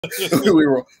We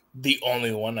were the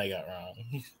only one I got wrong.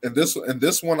 And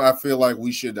this one, I feel like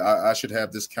I should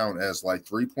have this count as like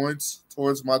 3 points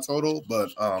towards my total,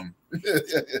 but and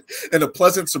a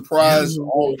pleasant surprise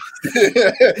on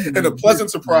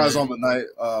the night,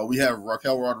 we have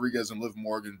Raquel Rodriguez and Liv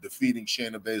Morgan defeating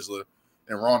Shayna Basler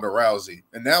and Ronda Rousey,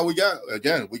 and now we got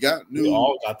new. We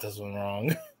all got this one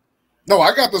wrong. No,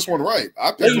 I got this one right.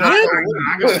 I picked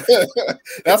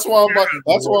That's why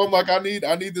I'm like, I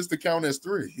need this to count as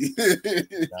 3. No.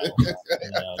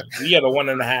 You got a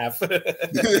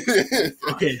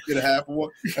 1.5. Okay, get a half of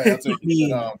one.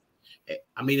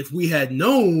 I mean, if we had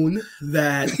known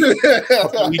that,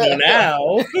 we know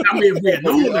now. I mean, if we had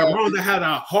known that Rhonda had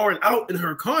a hard out in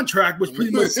her contract, which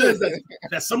pretty much says that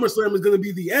SummerSlam is going to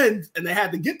be the end, and they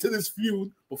had to get to this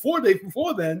feud before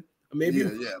then. Maybe,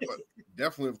 yeah, but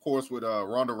definitely, of course, with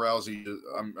Ronda Rousey.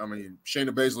 I mean, Shayna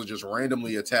Basler just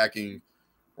randomly attacking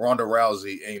Ronda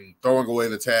Rousey and throwing away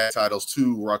the tag titles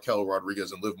to Raquel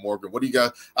Rodriguez and Liv Morgan. What do you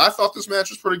got? I thought this match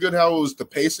was pretty good. How it was the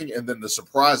pacing and then the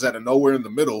surprise out of nowhere in the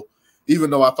middle. Even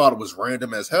though I thought it was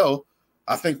random as hell,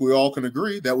 I think we all can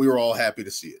agree that we were all happy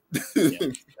to see it.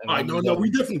 No, we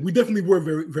definitely were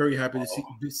very, very happy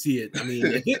to see it. I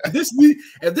mean,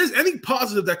 if there's any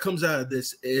positive that comes out of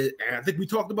this, and I think we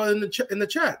talked about it in the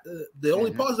chat. The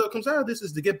only positive that comes out of this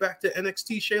is to get back to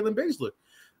NXT Shayna Basler.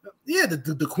 Yeah,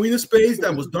 the Queen of Spades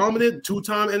that was dominant,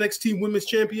 2-time NXT Women's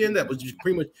Champion that was just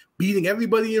pretty much beating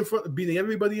everybody in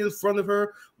front of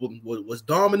her. Was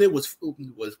dominant, was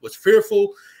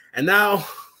fearful, and now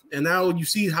you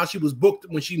see how she was booked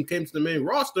when she came to the main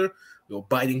roster,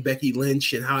 biting Becky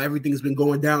Lynch, and how everything's been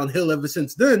going downhill ever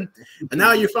since then. And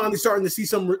now you're finally starting to see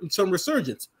some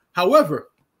resurgence. However,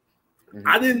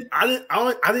 I didn't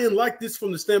like this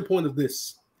from the standpoint of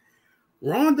this.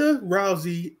 Ronda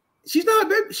Rousey, she's not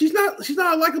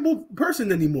a likable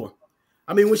person anymore.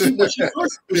 I mean, when she had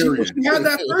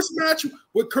that first match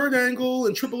with Kurt Angle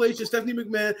and Triple H and Stephanie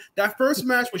McMahon, that first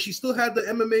match where she still had the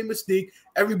MMA mystique,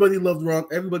 everybody loved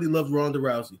Ronda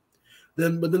Rousey.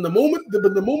 But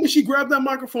the moment she grabbed that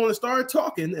microphone and started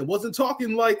talking, and wasn't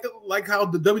talking like how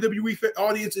the WWE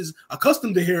audience is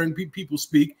accustomed to hearing people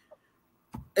speak,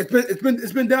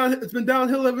 it's been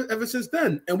downhill ever since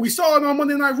then. And we saw it on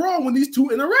Monday Night Raw when these two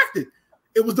interacted.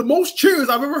 It was the most cheers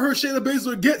I've ever heard Shayna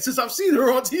Basler get since I've seen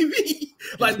her on TV.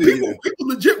 Like people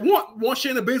legit want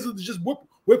Shayna Basler to just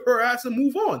whip her ass and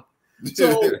move on.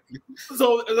 So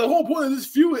the whole point of this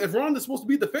feud, if Ronda's supposed to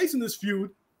be the face in this feud,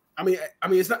 I mean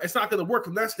it's not going to work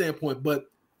from that standpoint. But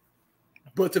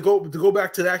to go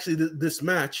back to actually this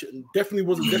match, definitely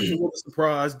was a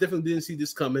surprise. Definitely didn't see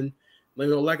this coming.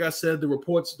 Like I said, the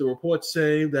reports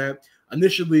say that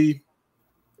initially,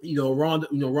 Ronda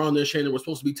and Shayna were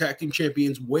supposed to be tag team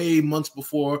champions way months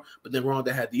before, but then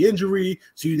Ronda had the injury,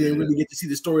 so you didn't really get to see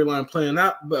the storyline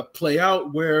play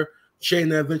out where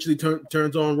Shayna eventually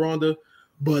turns on Ronda.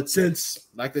 But since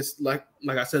like I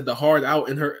said, the hard out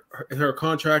in her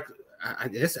contract, I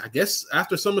guess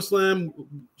after SummerSlam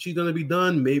she's gonna be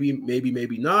done. Maybe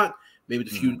not. Maybe the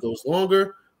feud goes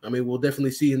longer. I mean, we'll definitely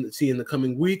see in the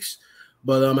coming weeks.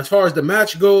 But as far as the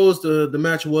match goes, the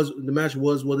match was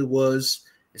what it was.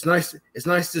 It's nice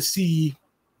to see.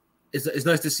 It's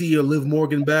nice to see Liv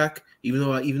Morgan back, even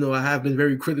though I have been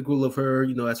very critical of her,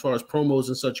 as far as promos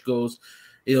and such goes.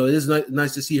 It is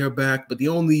nice to see her back. But the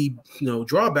only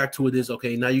drawback to it is,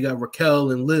 okay, now you got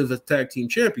Raquel and Liv as tag team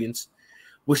champions,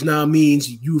 which now means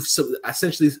you've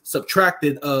essentially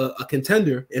subtracted a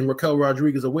contender in Raquel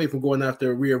Rodriguez away from going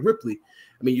after Rhea Ripley.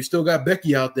 I mean, you still got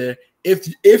Becky out there.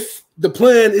 If the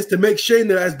plan is to make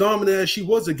Shayna as dominant as she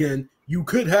was again, you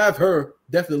could have her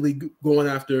definitely going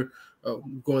after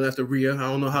Rhea. I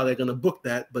don't know how they're going to book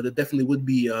that, but it definitely would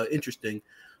be interesting.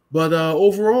 But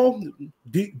overall,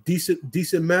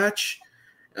 decent match.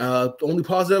 The only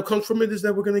positive that comes from it is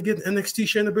that we're going to get NXT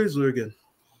Shayna Basler again.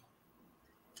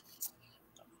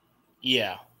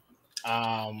 Yeah.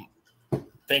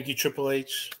 Thank you, Triple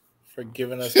H, for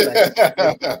giving us back,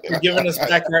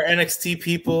 our NXT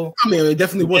people. I mean, it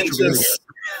definitely was.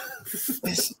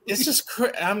 It's just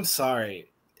I'm sorry.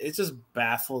 It just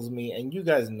baffles me, and you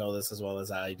guys know this as well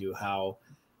as I do. How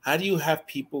do you have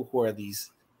people who are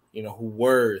these, who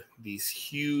were these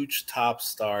huge top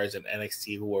stars in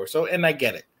NXT who were so? And I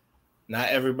get it. Not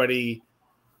everybody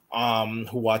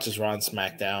who watches Raw and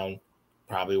SmackDown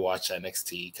probably watch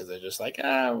NXT because they're just like,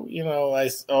 I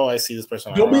see this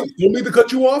person. You want me to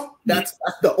cut you off? That's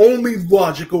the only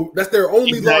logical. That's their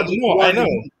only logic. I know.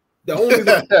 The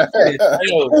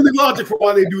only logic for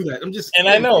why they do that.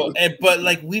 I know, but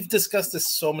like we've discussed this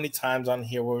so many times on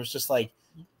here, where it's just like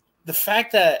the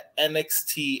fact that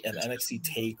NXT and NXT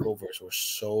takeovers were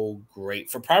so great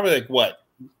for probably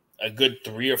a good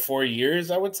 3 or 4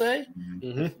 years, I would say.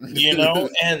 Mm-hmm. You know,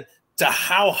 and to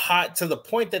how hot to the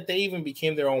point that they even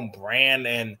became their own brand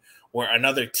and were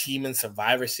another team in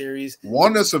Survivor Series.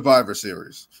 Won a Survivor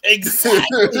Series.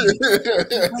 Exactly. Like,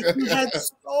 you had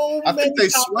so many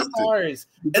top stars.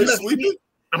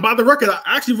 And by the record, I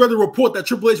actually read a report that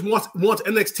Triple H wants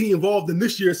NXT involved in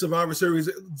this year's Survivor Series,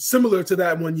 similar to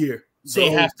that one year. So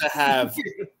they have to have,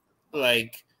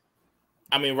 like,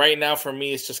 I mean, right now for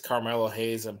me, it's just Carmelo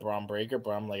Hayes and Braun Breaker,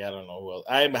 but I'm like, I don't know who else.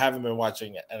 I haven't been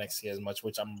watching NXT as much,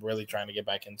 which I'm really trying to get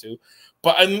back into.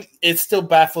 But it still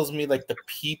baffles me, like, the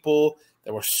people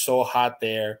that were so hot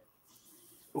there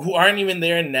who aren't even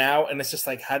there now. And it's just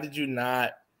like, how did you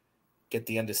not get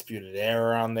the Undisputed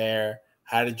Era on there?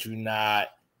 How did you not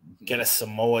get a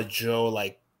Samoa Joe,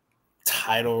 like,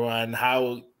 title run?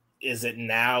 How is it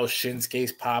now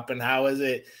Shinsuke's popping? How is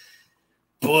it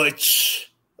Butch?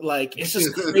 Like, it's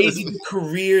just crazy the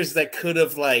careers that could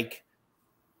have, like,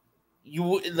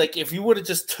 if you would have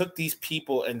just took these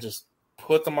people and just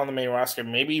put them on the main roster,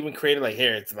 maybe even created, like,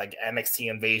 here, it's like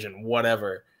NXT Invasion,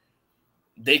 whatever.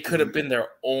 They could have been their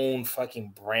own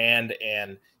fucking brand,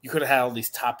 and you could have had all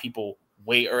these top people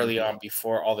way early on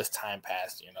before all this time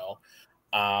passed, you know?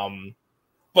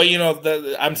 But, you know,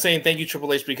 I'm saying thank you,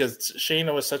 Triple H, because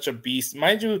Shayna was such a beast.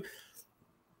 Mind you,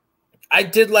 I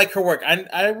did like her work.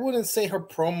 I wouldn't say her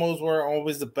promos were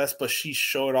always the best, but she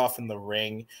showed off in the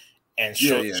ring and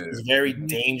showed she was very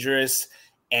dangerous.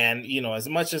 And, you know, as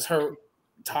much as her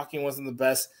talking wasn't the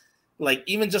best, like,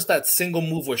 even just that single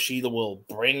move where she will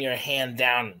bring your hand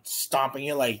down and stomping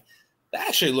you, like, that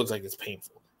actually looks like it's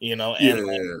painful, you know?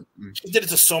 And she did it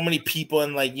to so many people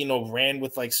and, like, you know, ran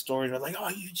with, like, stories where, like,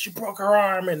 oh, she broke her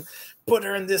arm and put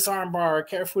her in this arm bar,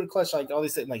 careful to clutch, like, all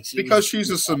these things. Like, because she's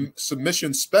a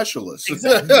submission specialist.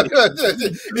 Exactly.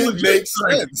 It makes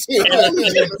sense.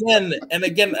 And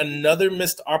again, another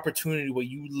missed opportunity where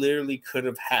you literally could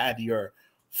have had your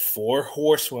 4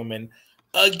 horsewomen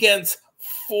against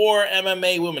 4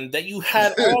 MMA women that you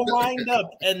had all lined up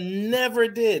and never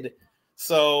did.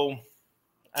 So,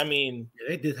 I mean,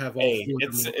 they did have all.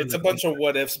 It's a bunch of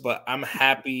what ifs, but I'm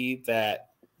happy that,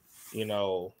 you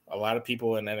know, a lot of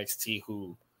people in NXT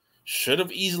who should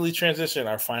have easily transitioned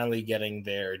are finally getting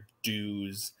their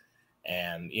dues.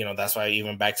 And, you know, that's why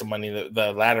even back to Money,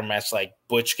 the ladder match, like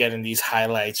Butch getting these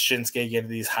highlights, Shinsuke getting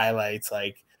these highlights,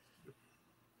 like,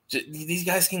 these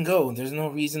guys can go. There's no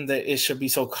reason that it should be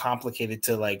so complicated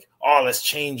to, like, oh, let's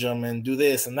change them and do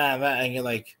this and that and that. And you're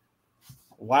like,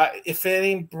 why? If it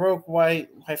ain't broke, why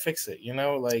fix it? You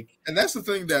know, like. And that's the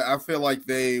thing that I feel like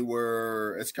they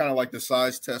were. It's kind of like the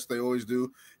size test they always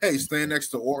do. Hey, stand next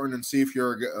to Orton and see if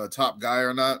you're a top guy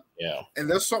or not. Yeah. And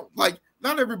there's so, like,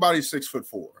 not everybody's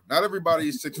 6'4". Not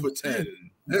everybody's 6'10",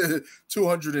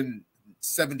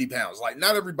 270 pounds. Like,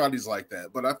 not everybody's like that.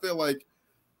 But I feel like,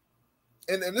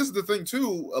 and this is the thing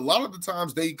too. A lot of the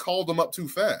times they called them up too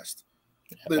fast.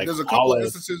 Yeah, there's a couple of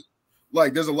instances.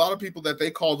 Like, there's a lot of people that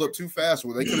they called up too fast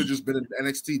where they could have just been in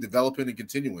NXT developing and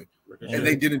continuing, and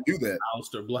they didn't do that.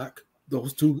 Aleister Black,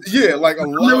 those two. Yeah, like I'll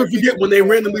never forget when they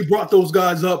randomly brought those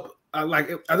guys up. I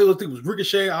think it was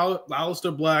Ricochet,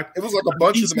 Aleister Black. It was like a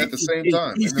bunch of them at the same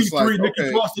time. EC3,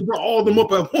 Nikki Cross, they brought all of them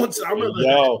up at once. I remember.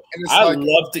 Yo, I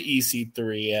love the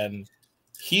EC3, and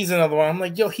he's another one. I'm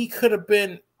like, yo, he could have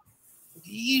been.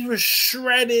 He was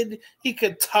shredded. He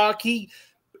could talk.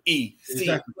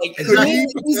 Exactly. Like, he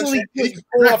easily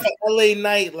pull off an LA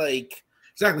night, like.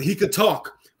 Exactly, he could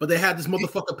talk, but they had this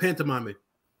motherfucker pantomiming.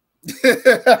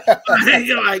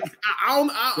 You're like, I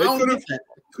don't get that.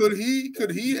 Could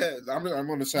he have? I'm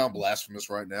going to sound blasphemous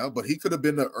right now, but he could have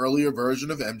been the earlier version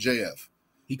of MJF.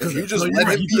 If you just let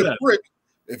him be a prick,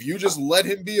 if you just let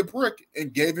him be a prick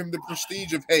and gave him the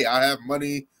prestige of, hey, I have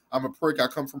money, I'm a prick, I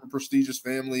come from a prestigious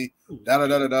family,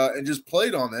 and just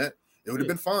played on that, it would have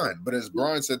been fine. But as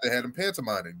Brian said, they had him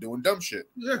pantomiming, doing dumb shit.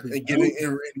 Exactly. And getting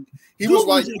he was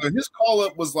like, his call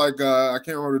up was like, I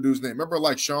can't remember the dude's name. Remember,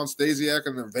 like Sean Stasiak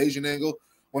and the invasion angle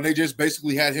when they just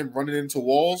basically had him running into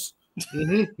walls.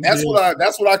 Mm-hmm. That's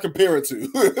what I compare it to.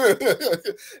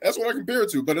 That's what I compare it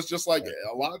to. But it's just like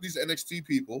a lot of these NXT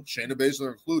people, Shayna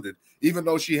Basler included, even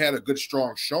though she had a good,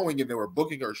 strong showing and they were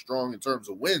booking her strong in terms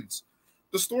of wins,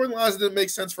 the storylines didn't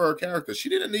make sense for her character. She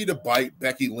didn't need to bite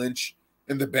Becky Lynch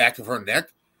in the back of her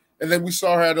neck. And then we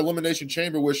saw her at Elimination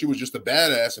Chamber where she was just a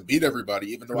badass and beat everybody,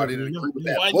 even though I didn't agree with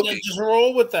that. Why didn't you just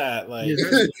roll with that? Like,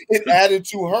 it added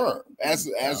to her as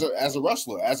a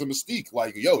wrestler, as a mystique.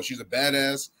 Like, yo, she's a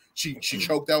badass. She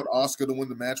choked out Asuka to win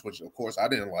the match, which of course I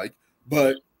didn't like.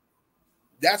 But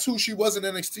that's who she was in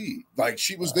NXT. Like,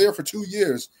 she was there for 2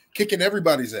 years, kicking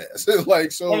everybo's ass.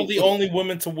 Like, so one of the only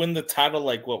women to win the title,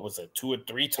 like, what was it, 2 or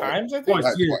 3 times? I think.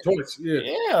 Twice.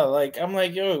 Yeah. Like, I'm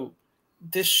like, yo,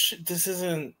 this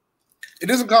isn't. It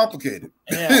isn't complicated.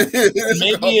 Yeah.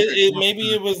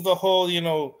 Maybe it was the whole, you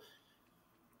know,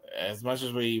 as much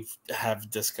as we have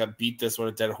beat this with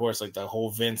a dead horse, like the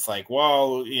whole Vince, like,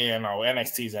 well, you know,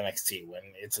 NXT is NXT. When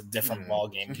it's a different ball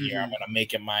game here, I'm gonna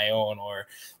make it my own, or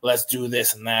let's do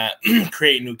this and that,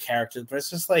 create new characters. But it's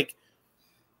just like,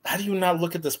 how do you not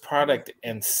look at this product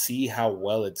and see how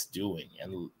well it's doing?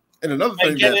 And another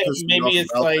thing that maybe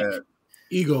it's like that.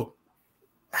 Ego.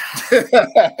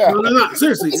 No.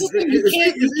 Seriously,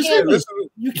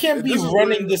 you can't be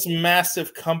running this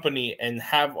massive company and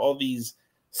have all these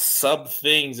sub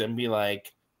things and be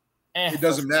like, it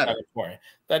doesn't matter.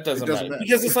 That doesn't matter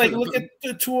because it's like, look at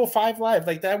the 205 Live.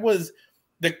 Like, that was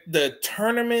the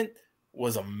tournament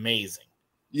was amazing.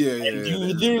 Yeah, and you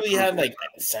literally had like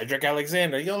Cedric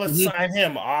Alexander. Yo, let's sign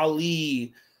him.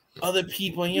 Ali, other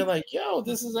people, and you're like, yo,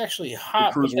 this is actually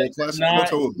hot. Cruiserweight Classic,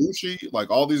 Kota Ibushi, like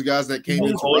all these guys that came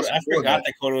in. I forgot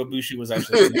that Kota Ibushi was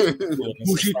actually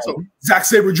Ibushi. So Zack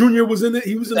Sabre Jr. was in it.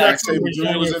 He was in Zack Sabre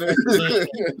Jr. was in it.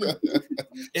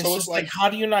 It's so just like, how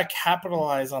do you not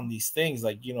capitalize on these things?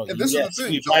 Like, you know, this is the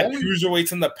thing. We've had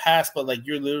cruiserweights in the past, but like,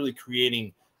 you're literally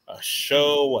creating a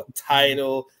show, a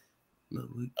title.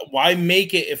 Why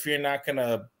make it if you're not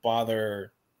gonna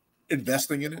bother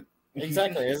investing in it?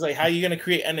 Exactly. It's like, how are you going to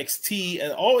create NXT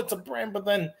and it's a brand, but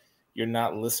then you're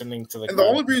not listening to the. And the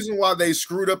only reason why they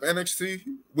screwed up NXT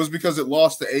was because it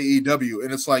lost to AEW,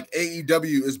 and it's like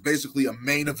AEW is basically a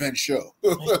main event show.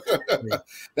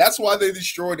 That's why they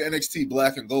destroyed NXT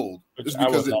Black and Gold. I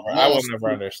will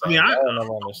never understand. I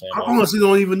honestly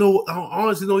don't even know.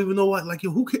 What. Like,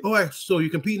 yo, who? All right, so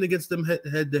you're competing against them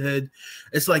head to head.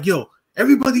 It's like, yo.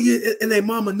 Everybody and their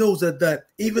mama knows that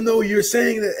even though you're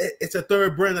saying that it's a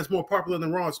third brand that's more popular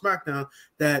than Raw and SmackDown,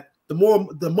 that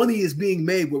the money is being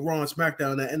made with Raw and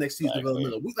SmackDown that NXT is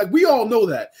developmental. We all know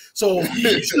that. So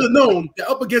you should have known that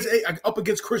up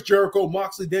against Chris Jericho,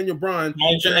 Moxley, Daniel Bryan,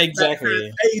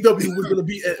 exactly. AEW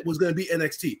was gonna be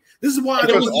NXT. This is why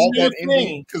it was the new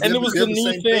thing, and it was the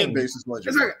new thing. This is why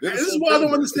I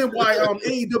don't understand why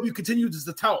AEW continues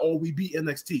to tout, "Oh, we beat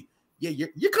NXT." Yeah,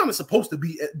 you're kind of supposed to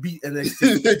beat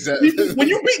NXT. Exactly. When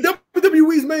you beat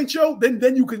WWE's main show,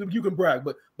 then you can brag.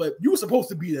 But you were supposed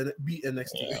to beat NXT.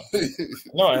 Yeah.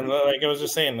 No, and like I was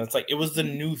just saying, it's like it was the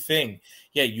new thing.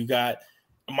 Yeah, you got,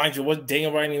 mind you, what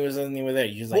Daniel Bryan wasn't even there.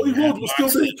 He was like, you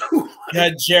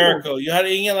had Jericho.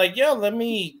 You're like, yo,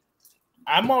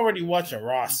 I'm already watching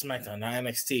Raw, SmackDown, not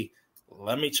NXT.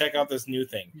 Let me check out this new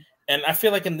thing. And I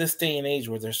feel like in this day and age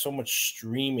where there's so much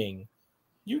streaming,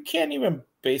 you can't even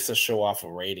base a show off of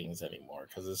ratings anymore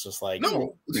because it's just like,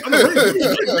 no. I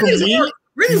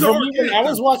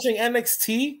was watching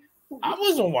NXT. I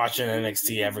wasn't watching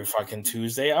NXT every fucking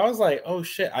Tuesday. I was like, oh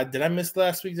shit, did I miss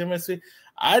last week's NXT?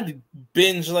 I'd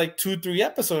binge like 2-3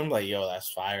 episodes. I'm like, yo,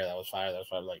 that's fire. That was fire.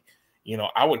 Like, you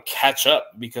know, I would catch up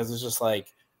because it's just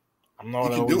like, I'm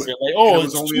not always like, oh,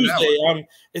 it's Tuesday.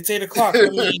 It's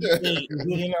 8:00.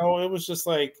 You know, it was just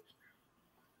like,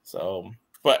 so.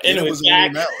 But anyway,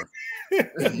 back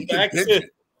to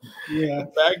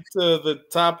the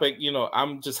topic. You know,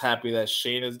 I'm just happy that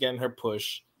Shayna's getting her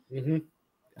push.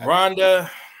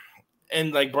 Rhonda,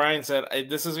 and like Brian said,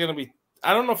 this is gonna be.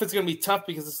 I don't know if it's gonna be tough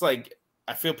because it's like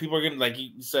I feel people are gonna, like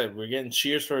you said, we're getting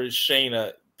cheers for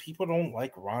Shayna. People don't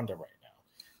like Rhonda right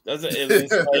now.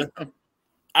 It's like,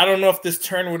 I don't know if this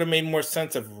turn would have made more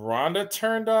sense if Rhonda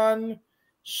turned on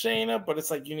Shayna, but it's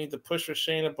like you need to push for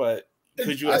Shayna, but.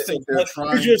 Could you have still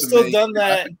done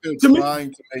that? They're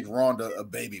trying to make Rhonda a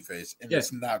babyface, and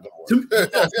it's not going to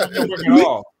work. At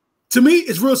all. To me,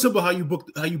 it's real simple how you book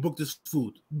this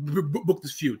book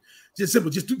this feud. Just simple.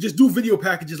 Just do video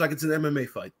packages like it's an MMA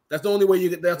fight. That's the only way you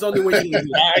get. That's the only way you can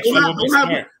do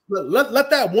it. Let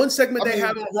that one segment they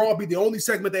have on Raw be the only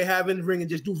segment they have in the ring, and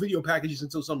just do video packages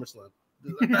until SummerSlam.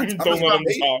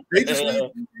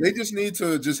 They just need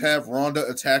to just have Rhonda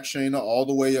attack Shayna all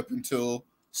the way up until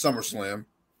SummerSlam.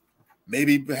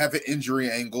 Maybe have an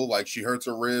injury angle, like she hurts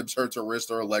her ribs, hurts her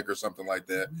wrist or her leg or something like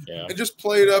that. Yeah. And just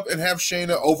play it up and have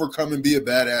Shayna overcome and be a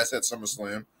badass at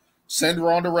SummerSlam. Send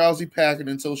Ronda Rousey packing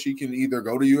until she can either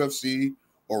go to UFC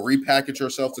or repackage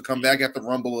herself to come back at the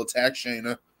Rumble, attack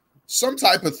Shayna. Some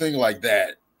type of thing like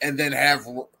that. And then have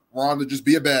Ronda just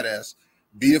be a badass,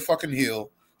 be a fucking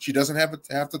heel. She doesn't have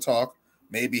to talk.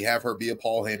 Maybe have her be a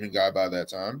Paul Heyman guy by that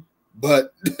time.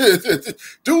 But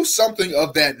do something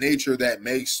of that nature that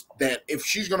makes that if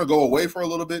she's going to go away for a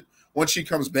little bit, once she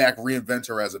comes back, reinvent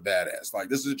her as a badass. Like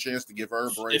this is a chance to give her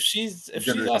a break. If she's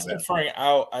asking for an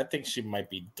out, I think she might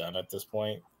be done at this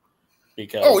point.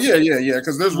 Because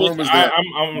because there's rumors that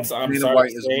I'm sorry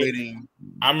White is waiting.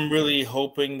 I'm really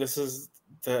hoping this is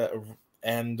the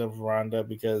end of Rhonda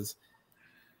because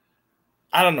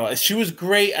I don't know. She was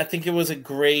great. I think it was a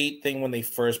great thing when they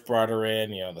first brought her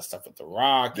in. You know, the stuff with The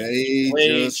Rock. They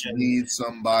just need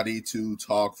somebody to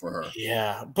talk for her.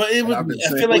 Yeah, but it was. I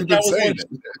feel like that was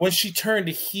when she turned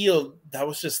to heel. That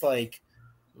was just like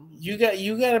you got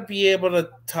to be able to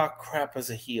talk crap as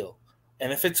a heel,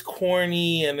 and if it's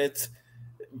corny and it's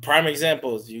prime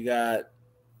examples, you got,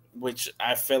 which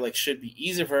I feel like should be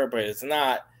easy for her, but it's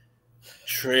not.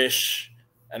 Trish,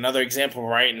 another example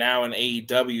right now in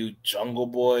AEW, Jungle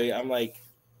Boy. I'm like,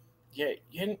 yeah,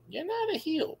 you're not a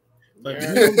heel. Like,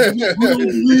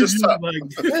 this is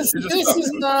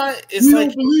not. It's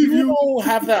like you don't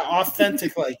have that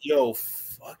authentic. Like, yo,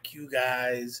 fuck you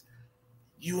guys.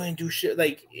 You ain't do shit.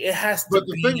 Like it has to. But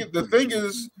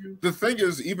the thing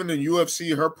is, even in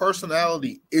UFC, her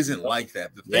personality isn't like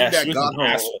that. The thing that got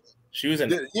her. She was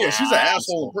she's an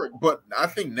asshole, but I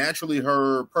think naturally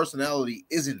her personality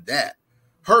isn't that.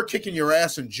 Her kicking your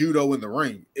ass in judo in the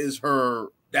ring is her.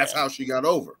 That's how she got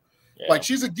over. Yeah. Like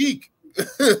she's a geek.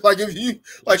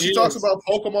 She talks about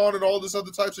Pokemon and all this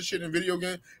other types of shit in video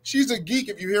games. She's a geek.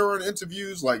 If you hear her in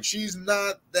interviews, like she's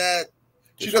not that.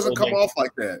 She doesn't come off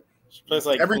like that. She plays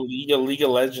like League of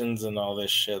Legends and all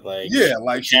this shit. Like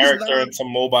like character in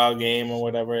some mobile game or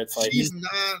whatever. It's like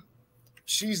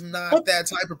she's not that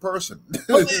type of person.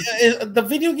 The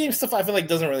video game stuff I feel like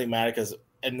doesn't really matter because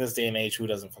in this day and age, who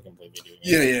doesn't fucking play video games?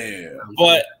 Yeah.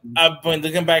 But when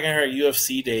looking back in her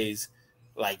UFC days,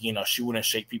 like she wouldn't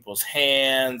shake people's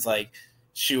hands. Like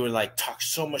she would like talk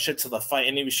so much shit to the fight,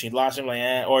 and even she lost him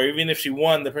like, or even if she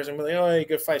won, the person would be like, "Oh, hey,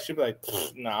 good fight." She'd be like,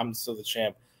 "Nah, I'm still the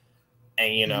champ."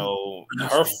 And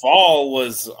her fall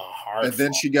was a hard. And then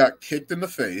fall. she got kicked in the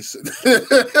face. And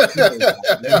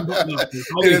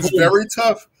it's very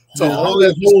tough to hold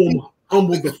that home.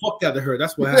 Humbled the fuck out of her.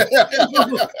 That's what happened.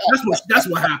 that's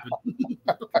what happened.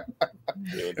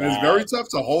 And it's very tough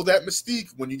to hold that mystique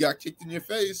when you got kicked in your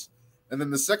face. And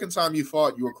then the second time you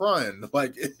fought, you were crying.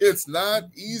 Like it's not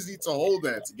easy to hold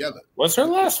that together. Was her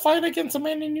last fight against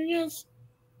Amanda Nunes?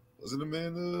 Was it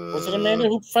Amanda? Was it Amanda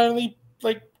who finally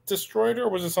destroyed her, or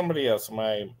was it somebody else?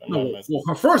 Well,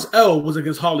 her first L was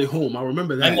against Holly Holm. I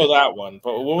remember that. I know that one,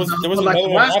 but what was there was another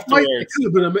one afterwards?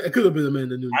 It could have been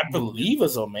Amanda Nunes. I believe it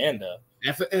was Amanda.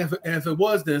 And if it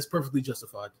was, then it's perfectly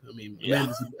justified. I mean,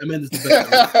 Amanda's the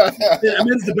best.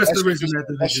 Amanda's the best there is in that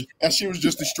division. And she was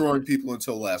just destroying people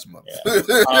until last month.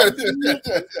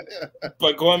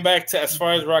 But going back to as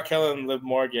far as Raquel and Liv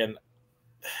Morgan,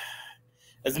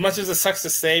 as much as it sucks to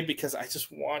say, because I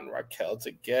just want Raquel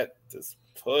to get this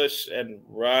push and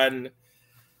run.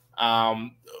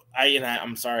 I'm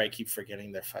sorry, I keep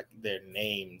forgetting their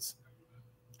names.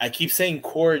 I keep saying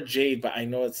Cora Jade, but I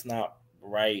know it's not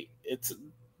right. It's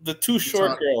the two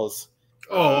short girls.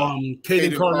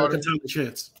 Kaden Carter, Katana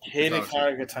Chance. Kaden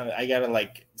Carter, Katana. I gotta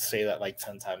say that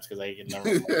 10 times because I can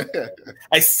never.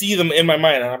 I see them in my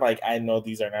mind, and I'm like, I know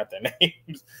these are not their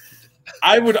names.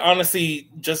 I would honestly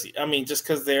just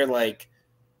because they're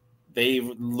they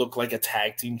look like a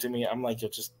tag team to me. I'm like,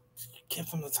 just give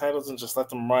them the titles and just let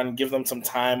them run. Give them some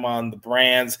time on the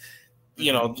brands.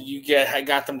 I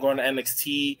got them going to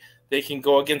NXT. They can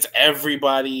go against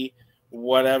everybody,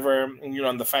 whatever.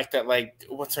 And the fact that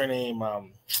what's her name?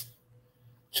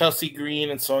 Chelsea Green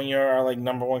and Sonya are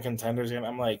number one contenders, and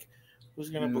I'm like, who's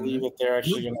gonna believe that they're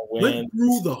actually gonna win? Went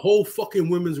through the whole fucking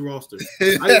women's roster.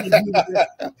 We're gonna get into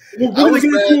it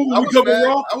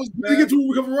when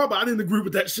we cover Raw. But I didn't agree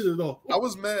with that shit at all. I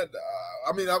was mad.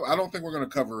 I don't think we're gonna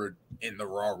cover it in the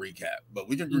Raw recap, but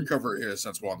we can recover it here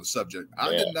since we're on the subject. I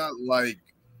did not like,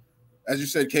 as you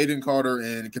said, Kaden Carter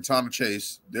and Katana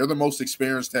Chase. They're the most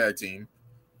experienced tag team.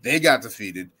 They got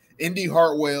defeated. Indy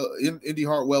Hartwell,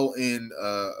 and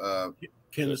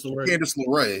Candice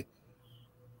LeRae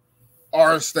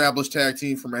are established tag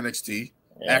team from NXT.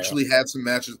 Yeah. Actually had some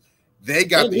matches. They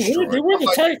got destroyed. They were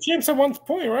the tag champs at one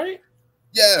point, right?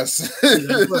 Yes.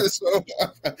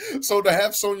 So to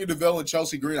have Sonya Deville and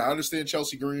Chelsea Green, I understand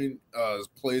Chelsea Green's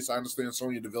place. I understand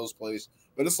Sonya Deville's place.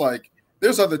 But it's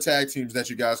there's other tag teams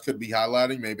that you guys could be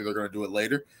highlighting. Maybe they're going to do it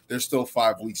later. There's still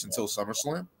 5 weeks until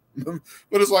SummerSlam.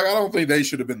 But it's I don't think they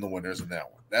should have been the winners in that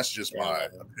one. That's just my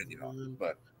opinion on it.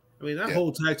 But that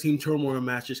whole tag team turmoil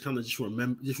match just kind of just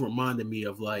reminded me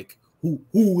of who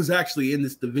was actually in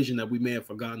this division that we may have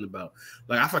forgotten about.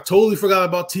 I totally forgot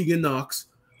about Tegan Knox.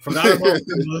 Forgot about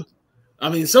Simba. I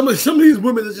mean, some of these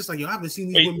women are just I haven't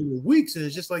seen these women in weeks, and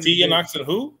it's just Tegan Knox and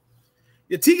who?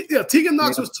 Tegan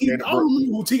Knox was teamed. I don't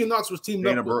remember who Tegan Knox was teamed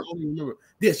up with. I don't remember.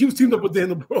 Yeah, she was teamed up with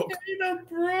Dana Brooke. Dana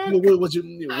Brooke. Which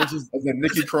is and then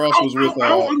Nikki Cross was with. I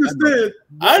don't understand.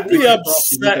 I'd be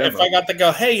upset if I got to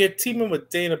go, hey, you're teaming with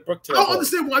Dana Brooke today. I don't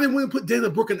understand why they wouldn't put Dana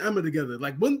Brooke and Emma together.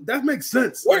 Like, when that makes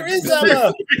sense. Where is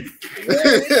Emma?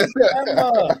 Where is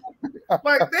Emma?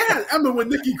 Like, they had Emma with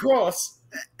Nikki Cross,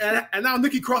 and now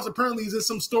Nikki Cross apparently is in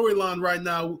some storyline right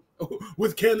now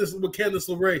with Candice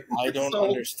LeRae. I don't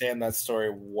understand that story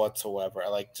whatsoever.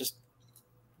 Like, just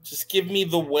give me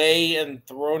the way and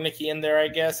throw Nikki in there, I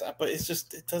guess. But it's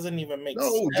just, it doesn't even make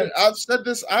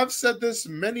sense. I've said this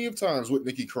many of times with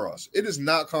Nikki Cross. It is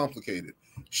not complicated.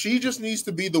 She just needs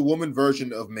to be the woman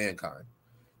version of Mankind.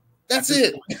 That's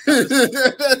it.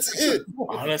 That's it.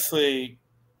 Honestly,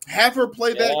 have her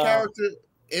play that character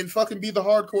and fucking be the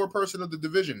hardcore person of the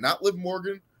division, not Liv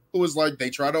Morgan, who is like, they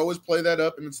try to always play that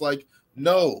up, and it's like,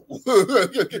 no.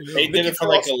 They did it for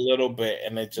like a little bit,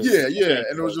 and it just and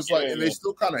it was just like, and they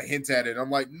still kind of hint at it. I'm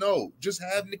like, no, just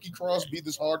have Nikki Cross be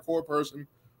this hardcore person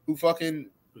who fucking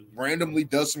randomly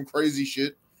does some crazy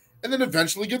shit and then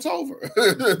eventually gets over.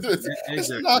 It's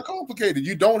not complicated.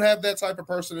 You don't have that type of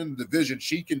person in the division.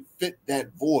 She can fit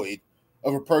that void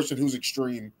of a person who's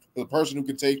extreme, a person who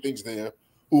can take things there,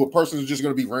 who a person who's just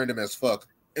going to be random as fuck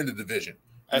in the division.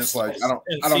 And it's like, I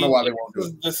don't know why they won't do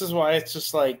it. This is why it's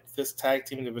just like this tag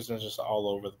team division is just all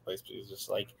over the place. It's just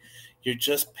like you're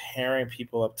just pairing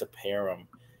people up to pair them.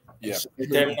 Yeah,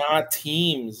 they're not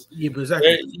teams. Yeah, but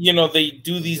exactly. They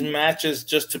do these matches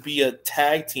just to be a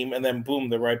tag team, and then boom,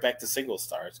 they're right back to single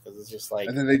stars because it's just like.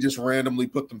 And then they just randomly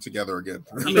put them together again.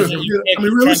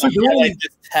 Realistically, like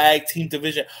this tag team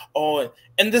division. Oh,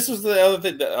 and this was the other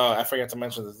thing that I forgot to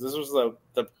mention. This was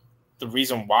the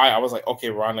reason why I was like, okay,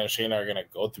 Rhonda and Shayna are gonna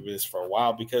go through this for a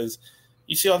while because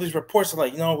you see all these reports of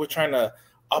like, we're trying to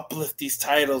uplift these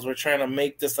titles, we're trying to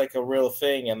make this like a real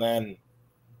thing, and then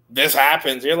this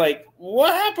happens. You're like,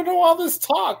 what happened to all this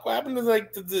talk? What happened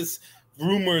to this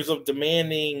rumors of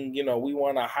demanding, we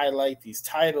want to highlight these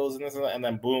titles and this and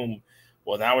then boom.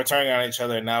 Well, now we're turning on each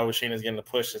other, and now Shayna's getting the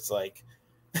push. It's like,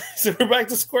 so we're back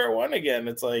to square one again.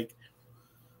 It's like.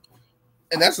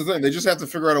 And that's the thing. They just have to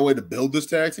figure out a way to build this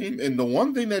tag team. And the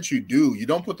one thing that you do, you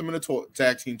don't put them in a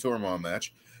tag team tournament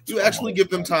match. You actually give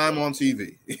them time on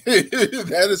TV.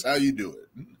 That is how you do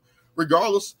it.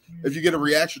 Regardless if you get a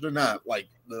reaction or not. Like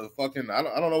the fucking, I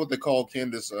don't know what they call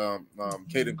Candice,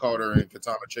 Kaden Carter and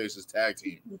Katana Chase's tag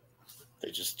team.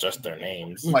 They just their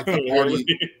names. Like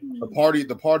the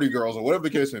party girls or whatever the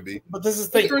case may be. But this is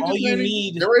the thing. All you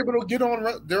need. They're able to get on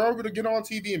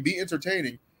TV and be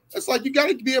entertaining. It's like you got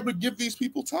to be able to give these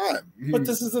people time. But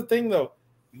this is the thing, though.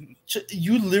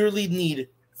 You literally need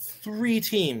 3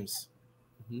 teams.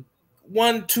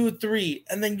 1, 2, 3.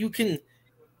 And then you can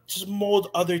just mold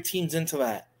other teams into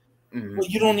that. But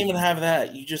you don't even have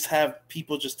that. You just have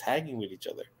people just tagging with each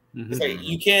other. It's like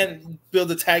you can't build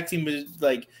a tag team.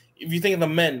 Like, if you think of the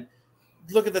men,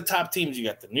 look at the top teams. You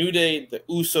got the New Day, the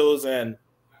Usos, and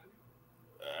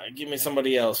give me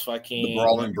somebody else. Fucking the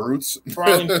Brawling Brutes.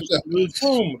 Boom.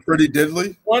 Pretty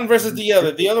diddly. One versus the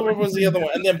other. The other one was the other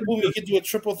one. And then boom, you can do a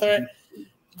triple threat.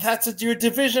 That's your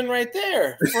division right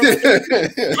there. For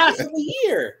half of the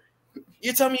year.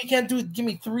 You're telling me you can't give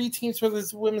me 3 teams for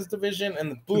this women's division,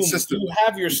 and boom, you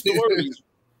have your stories.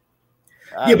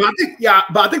 But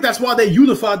I think that's why they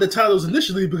unified the titles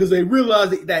initially, because they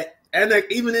realized that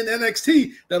even in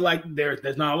NXT, they're like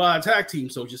there's not a lot of tag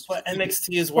teams, so just. But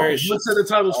NXT is where it should start. The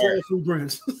titles for all 3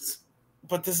 brands.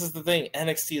 But this is the thing: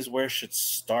 NXT is where it should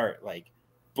start. Like,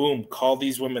 boom, call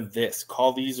these women this,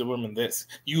 call these women this.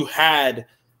 You had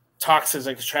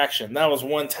Toxic Attraction. That was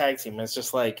one tag team. It's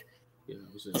just like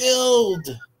build.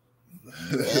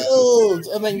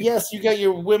 And then yes, you got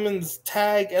your women's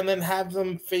tag, and then have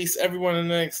them face everyone in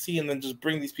NXT, and then just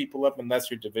bring these people up, and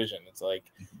that's your division. It's like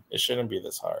it shouldn't be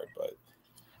this hard, but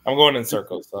I'm going in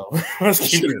circles, so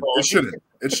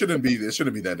it shouldn't be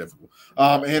that difficult.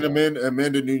 And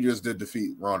Amanda Nunes did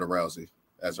defeat Ronda Rousey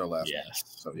as her last one.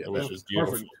 So yeah, which was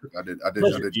beautiful. I did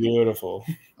beautiful.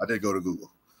 I did go to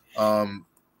Google.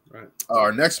 Right.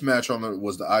 Our next match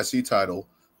was the IC title,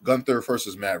 Gunther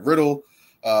versus Matt Riddle.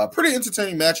 Pretty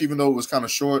entertaining match, even though it was kind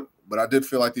of short, but I did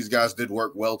feel like these guys did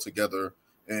work well together.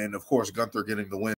 And of course, Gunther getting the win.